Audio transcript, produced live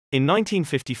In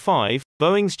 1955,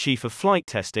 Boeing's chief of flight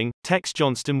testing, Tex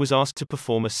Johnson, was asked to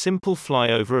perform a simple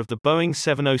flyover of the Boeing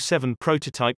 707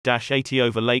 prototype -80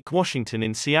 over Lake Washington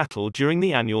in Seattle during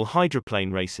the annual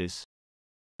hydroplane races.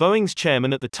 Boeing's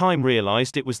chairman at the time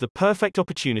realized it was the perfect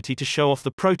opportunity to show off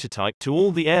the prototype to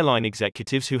all the airline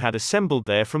executives who had assembled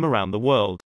there from around the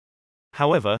world.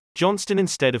 However, Johnston,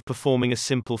 instead of performing a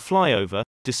simple flyover,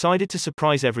 decided to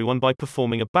surprise everyone by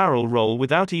performing a barrel roll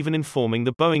without even informing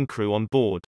the Boeing crew on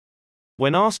board.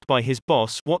 When asked by his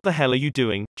boss, "What the hell are you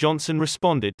doing?" Johnson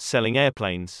responded, "Selling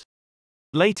airplanes."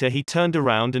 Later he turned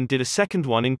around and did a second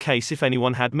one in case if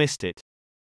anyone had missed it.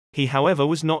 He, however,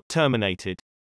 was not terminated.